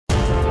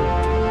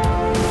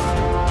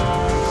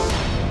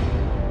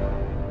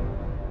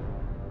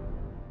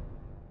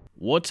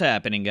What's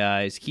happening,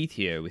 guys? Keith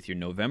here with your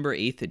November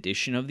 8th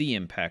edition of the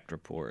Impact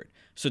Report.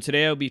 So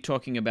today I'll be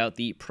talking about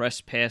the Press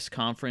Pass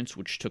Conference,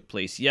 which took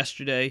place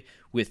yesterday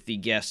with the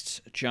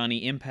guests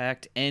Johnny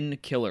Impact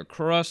and Killer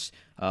Kross.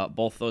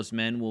 Both those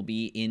men will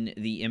be in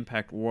the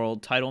Impact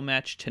World title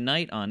match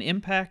tonight on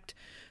Impact.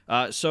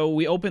 So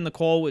we opened the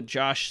call with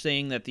Josh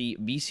saying that the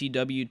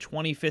BCW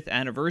 25th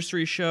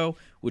anniversary show,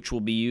 which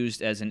will be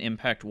used as an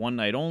Impact One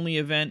Night Only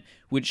event,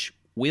 which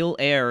will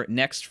air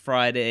next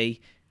Friday,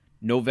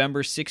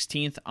 November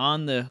 16th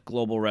on the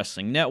Global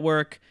Wrestling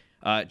Network.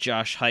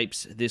 Josh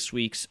hypes this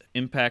week's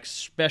Impact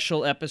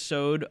special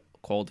episode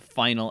called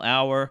Final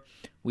Hour.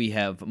 We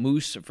have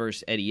Moose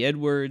versus Eddie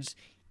Edwards.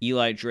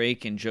 Eli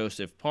Drake and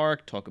Joseph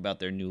Park talk about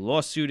their new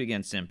lawsuit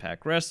against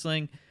Impact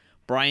Wrestling.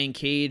 Brian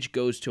Cage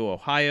goes to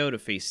Ohio to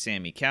face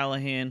Sami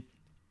Callihan.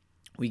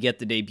 We get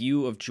the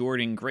debut of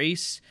Jordan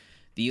Grace.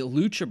 The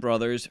Lucha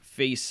Brothers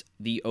face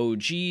the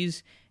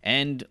OGs.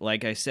 And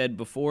like I said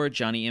before,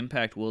 Johnny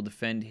Impact will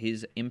defend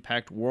his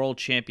Impact World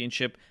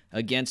Championship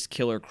against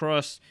Killer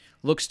Kross.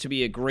 Looks to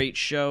be a great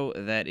show.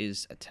 That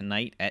is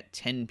tonight at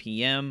 10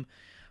 p.m.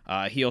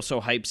 He also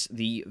hypes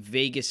the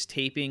Vegas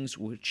tapings,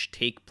 which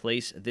take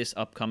place this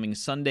upcoming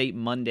Sunday,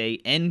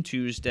 Monday, and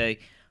Tuesday.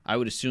 I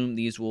would assume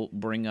these will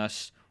bring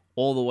us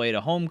all the way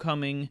to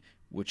Homecoming,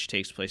 which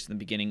takes place in the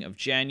beginning of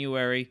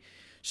January.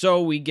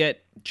 So we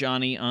get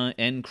Johnny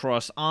and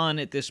Kross on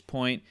at this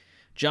point.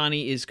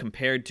 Johnny is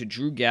compared to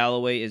Drew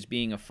Galloway as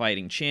being a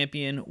fighting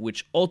champion,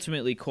 which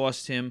ultimately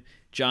cost him.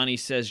 Johnny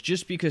says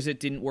just because it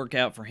didn't work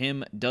out for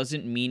him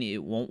doesn't mean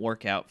it won't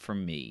work out for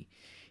me.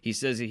 He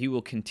says that he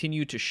will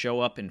continue to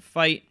show up and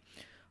fight.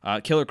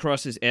 Killer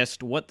Kross is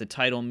asked what the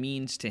title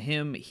means to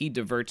him. He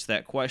diverts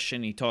that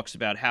question. He talks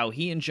about how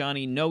he and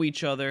Johnny know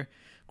each other.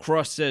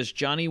 Kross says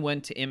Johnny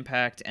went to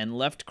Impact and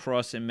left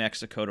Kross in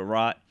Mexico to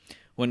rot.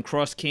 When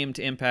Kross came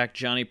to Impact,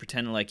 Johnny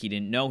pretended like he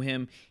didn't know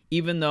him,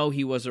 even though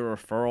he was a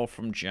referral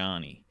from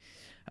Johnny.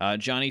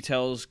 Johnny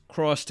tells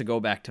Kross to go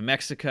back to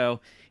Mexico.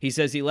 He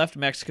says he left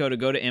Mexico to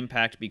go to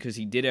Impact because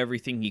he did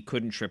everything he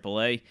could in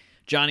AAA.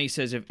 Johnny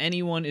says if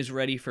anyone is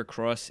ready for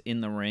Kross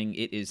in the ring,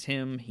 it is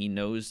him. He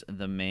knows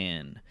the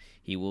man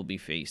he will be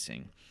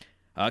facing.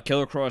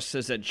 Killer Kross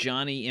says that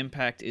Johnny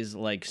Impact is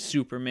like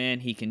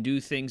Superman. He can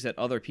do things that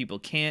other people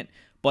can't,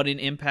 but in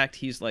Impact,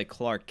 he's like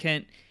Clark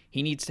Kent.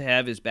 He needs to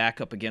have his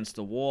back up against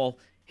the wall.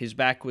 His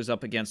back was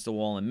up against the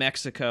wall in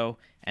Mexico,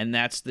 and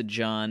that's the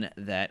John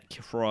that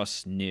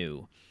Kross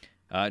knew.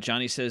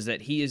 Johnny says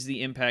that he is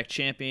the Impact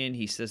Champion.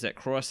 He says that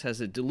Kross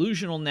has a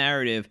delusional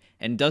narrative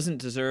and doesn't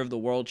deserve the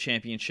World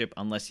Championship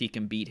unless he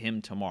can beat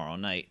him tomorrow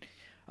night.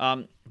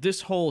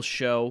 This whole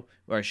show,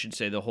 or I should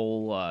say the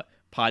whole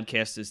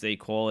podcast as they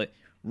call it,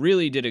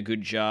 really did a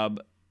good job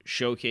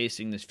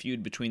showcasing this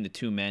feud between the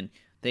two men.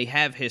 They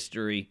have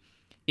history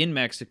in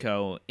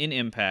Mexico, in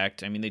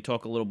Impact. I mean, they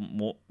talk a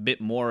little bit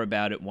more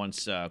about it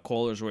once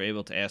callers were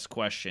able to ask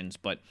questions,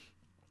 but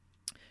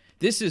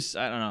this is,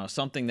 I don't know,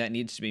 something that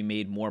needs to be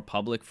made more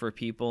public for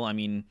people. I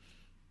mean,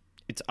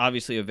 it's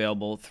obviously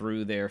available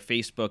through their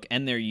Facebook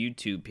and their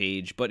YouTube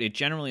page, but it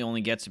generally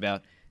only gets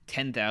about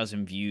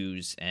 10,000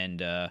 views,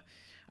 and I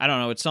don't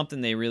know, it's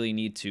something they really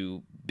need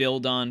to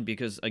build on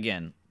because,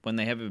 again, when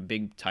they have a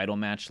big title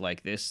match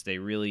like this, they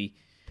really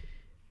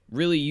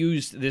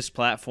used this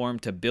platform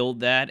to build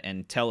that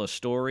and tell a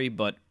story,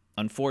 but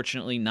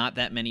unfortunately not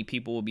that many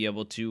people will be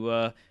able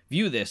to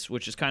view this,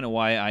 which is kind of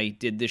why I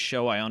did this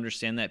show. I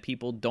understand that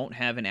people don't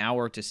have an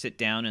hour to sit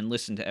down and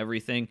listen to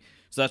everything,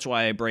 so that's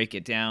why I break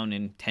it down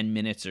in 10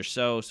 minutes or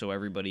so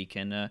everybody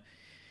can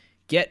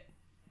get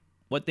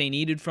what they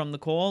needed from the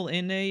call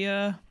in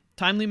a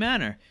timely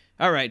manner.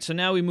 All right, so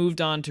now we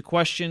moved on to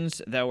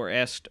questions that were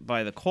asked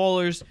by the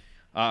callers.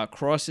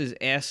 Kross is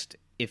asked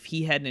if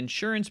he had an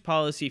insurance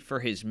policy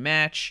for his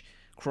match.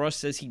 Kross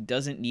says he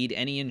doesn't need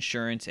any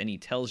insurance, and he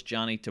tells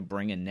Johnny to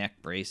bring a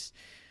neck brace.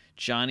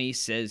 Johnny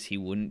says he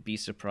wouldn't be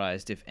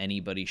surprised if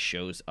anybody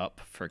shows up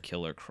for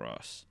Killer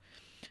Kross.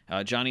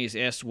 Johnny is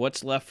asked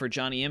what's left for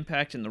Johnny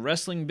Impact in the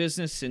wrestling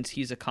business since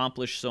he's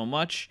accomplished so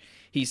much.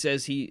 He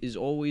says he is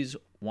always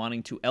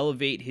wanting to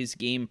elevate his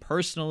game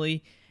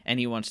personally, and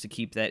he wants to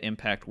keep that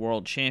Impact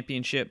World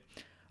Championship.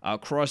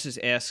 Kross is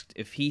asked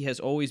if he has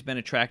always been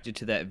attracted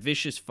to that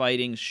vicious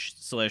fighting /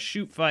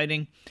 shoot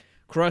fighting.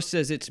 Kross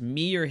says it's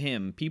me or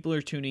him. People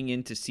are tuning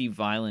in to see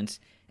violence,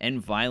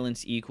 and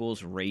violence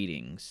equals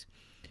ratings.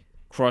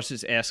 Kross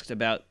is asked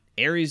about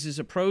Aries'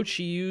 approach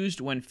he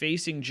used when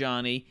facing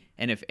Johnny,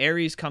 and if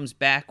Aries comes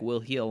back,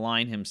 will he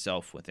align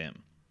himself with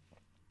him?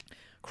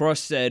 Kross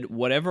said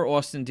whatever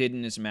Austin did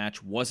in his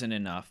match wasn't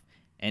enough,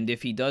 and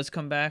if he does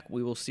come back,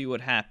 we will see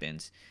what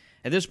happens.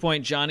 At this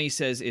point, Johnny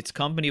says it's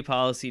company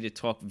policy to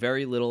talk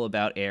very little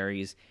about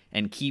Aries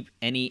and keep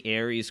any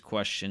Aries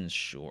questions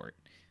short.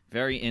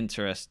 Very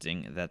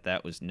interesting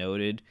that was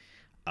noted.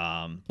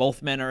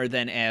 Both men are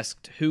then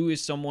asked who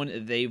is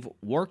someone they've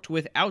worked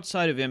with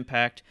outside of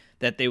Impact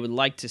that they would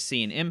like to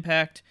see in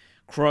Impact.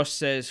 Kross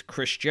says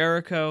Chris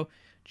Jericho.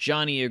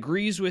 Johnny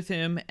agrees with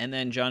him, and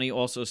then Johnny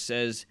also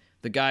says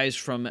the guys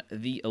from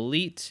the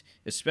Elite,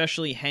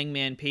 especially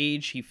Hangman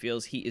Page. He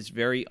feels he is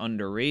very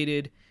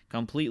underrated.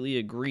 Completely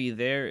agree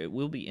there. It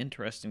will be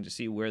interesting to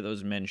see where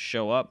those men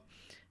show up,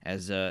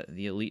 as the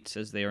Elite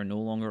says they are no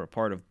longer a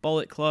part of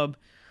Bullet Club.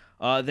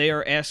 They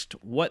are asked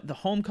what the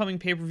Homecoming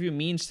pay-per-view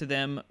means to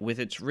them with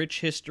its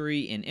rich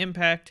history in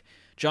Impact.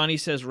 Johnny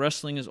says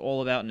wrestling is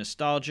all about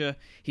nostalgia.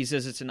 He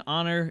says it's an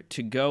honor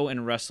to go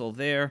and wrestle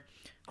there.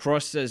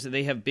 Kross says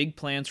they have big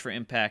plans for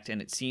Impact,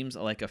 and it seems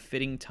like a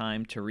fitting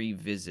time to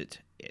revisit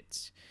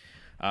it.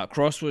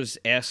 Kross was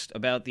asked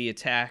about the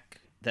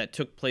attack that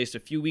took place a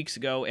few weeks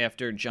ago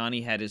after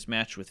Johnny had his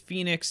match with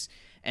Phoenix,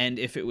 and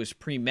if it was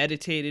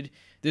premeditated.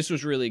 This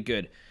was really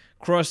good.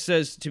 Kross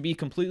says, to be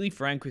completely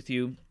frank with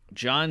you,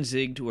 John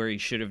zigged where he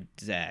should have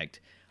zagged.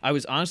 I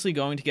was honestly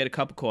going to get a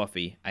cup of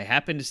coffee. I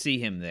happened to see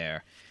him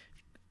there.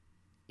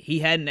 He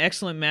had an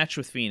excellent match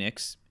with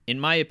Phoenix. In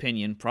my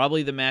opinion,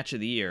 probably the match of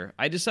the year.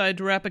 I decided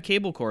to wrap a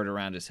cable cord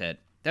around his head.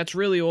 That's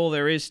really all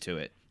there is to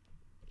it.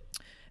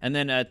 And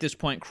then at this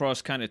point,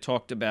 Kross kind of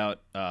talked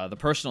about the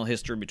personal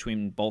history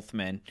between both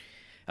men.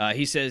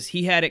 He says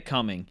he had it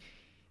coming.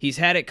 He's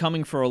had it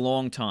coming for a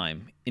long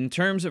time. In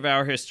terms of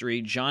our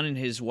history, John and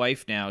his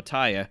wife now,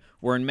 Taya,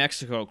 were in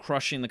Mexico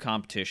crushing the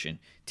competition,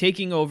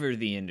 taking over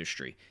the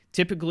industry.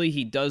 Typically,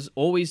 he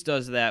always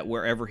does that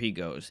wherever he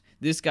goes.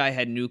 This guy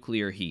had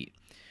nuclear heat.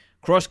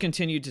 Kross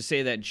continued to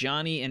say that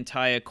Johnny and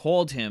Taya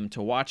called him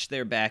to watch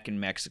their back in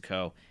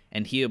Mexico,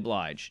 and he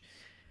obliged.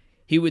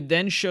 He would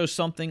then show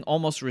something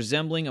almost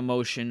resembling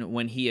emotion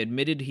when he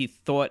admitted he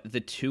thought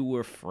the two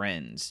were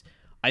friends.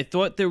 I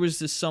thought there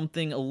was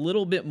something a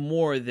little bit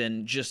more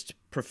than just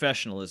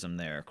professionalism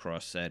there,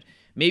 Kross said.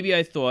 Maybe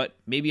I thought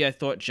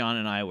John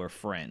and I were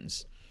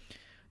friends.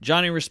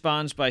 Johnny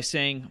responds by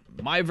saying,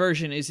 my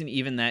version isn't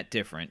even that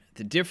different.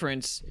 The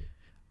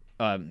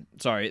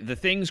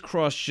things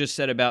Kross just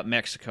said about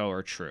Mexico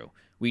are true.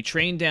 We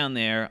trained down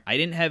there. I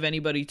didn't have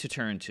anybody to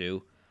turn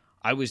to.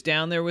 I was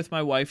down there with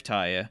my wife,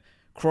 Taya.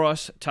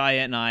 Kross, Taya,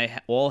 and I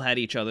all had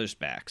each other's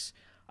backs.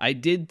 I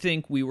did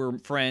think we were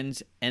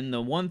friends, and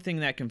the one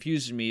thing that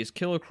confuses me is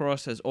Killer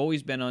Kross has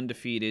always been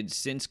undefeated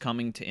since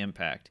coming to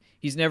Impact.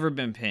 He's never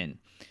been pinned.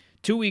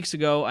 2 weeks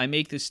ago, I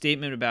make this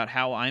statement about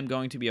how I'm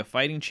going to be a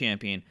fighting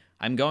champion.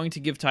 I'm going to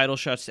give title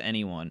shots to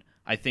anyone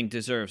I think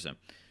deserves them.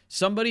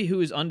 Somebody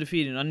who is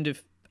undefeated and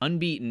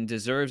unbeaten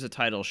deserves a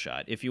title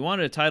shot. If you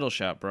wanted a title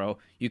shot, bro,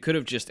 you could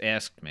have just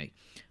asked me.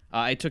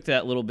 I took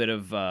that little bit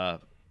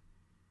of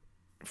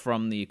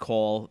from the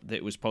call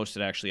that was posted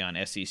actually on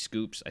SE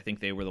Scoops. I think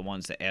they were the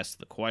ones that asked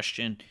the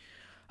question.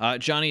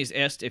 Johnny is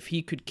asked if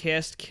he could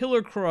cast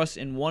Killer Kross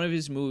in one of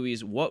his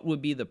movies, what would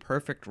be the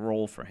perfect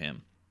role for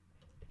him?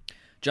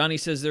 Johnny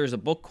says there's a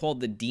book called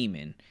The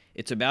Demon.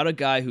 It's about a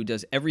guy who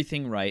does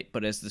everything right,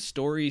 but as the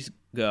stories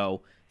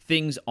go,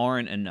 things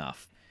aren't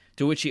enough.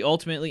 To which he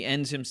ultimately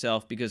ends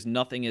himself because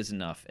nothing is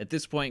enough. At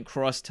this point,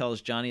 Kross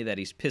tells Johnny that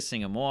he's pissing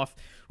him off,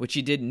 which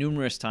he did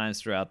numerous times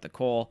throughout the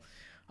call.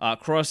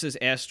 Kross is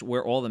asked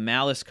where all the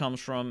malice comes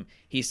from.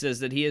 He says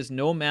that he has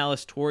no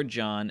malice toward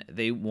John.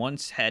 They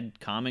once had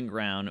common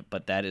ground,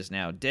 but that is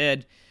now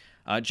dead.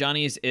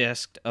 Johnny is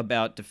asked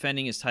about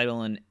defending his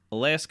title in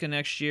Alaska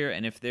next year,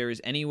 and if there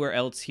is anywhere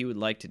else he would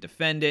like to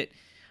defend it.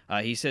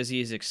 He says he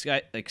is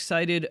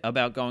excited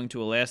about going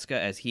to Alaska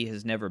as he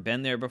has never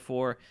been there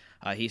before.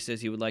 He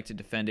says he would like to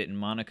defend it in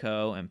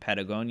Monaco and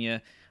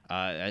Patagonia,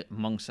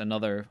 amongst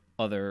other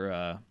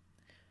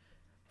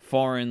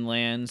foreign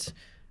lands.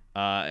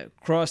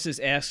 Kross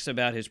is asked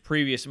about his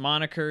previous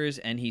monikers,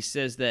 and he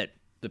says that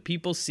the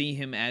people see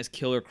him as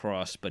Killer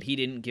Kross, but he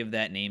didn't give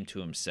that name to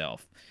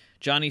himself.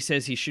 Johnny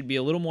says he should be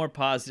a little more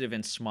positive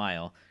and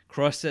smile.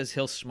 Kross says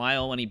he'll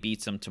smile when he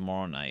beats him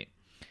tomorrow night.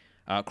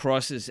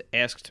 Kross is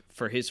asked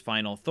for his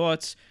final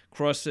thoughts.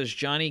 Kross says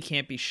Johnny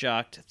can't be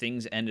shocked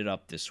things ended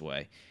up this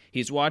way.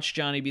 He's watched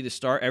Johnny be the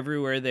star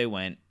everywhere they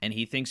went, and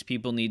he thinks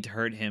people need to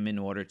hurt him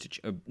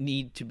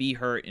need to be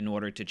hurt in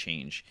order to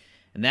change.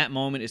 And that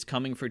moment is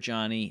coming for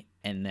Johnny,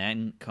 and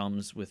then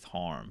comes with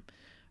harm.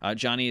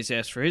 Johnny is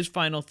asked for his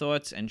final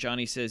thoughts, and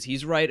Johnny says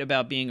he's right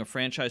about being a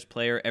franchise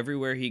player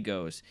everywhere he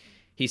goes.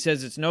 He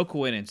says it's no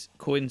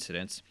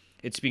coincidence.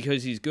 It's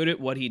because he's good at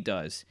what he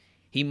does.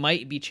 He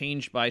might be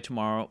changed by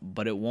tomorrow,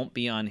 but it won't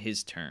be on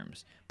his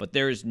terms. But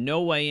there is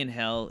no way in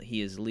hell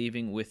he is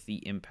leaving with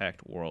the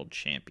Impact World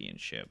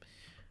Championship.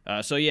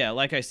 So yeah,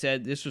 like I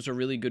said, this was a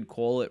really good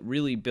call. It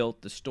really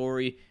built the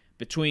story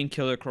between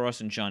Killer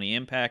Kross and Johnny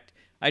Impact.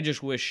 I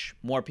just wish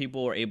more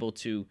people were able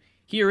to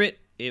hear it.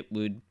 It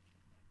would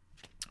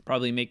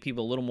probably make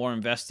people a little more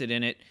invested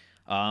in it.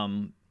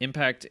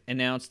 Impact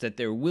announced that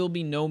there will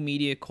be no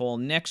media call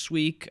next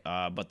week,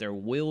 but there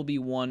will be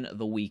one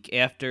the week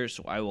after,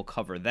 so I will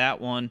cover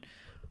that one.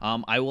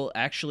 I will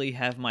actually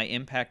have my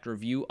Impact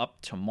review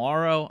up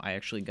tomorrow. I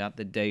actually got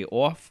the day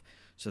off,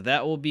 so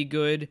that will be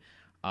good.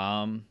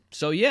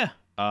 So yeah,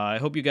 I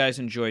hope you guys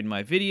enjoyed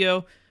my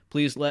video.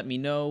 Please let me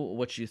know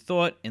what you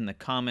thought in the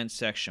comments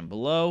section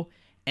below.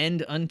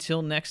 And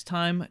until next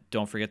time,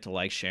 don't forget to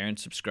like, share, and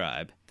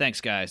subscribe.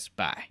 Thanks, guys.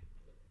 Bye.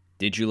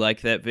 Did you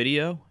like that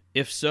video?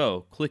 If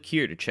so, click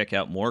here to check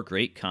out more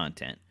great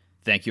content.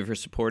 Thank you for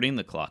supporting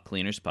the Clock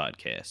Cleaners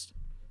Podcast.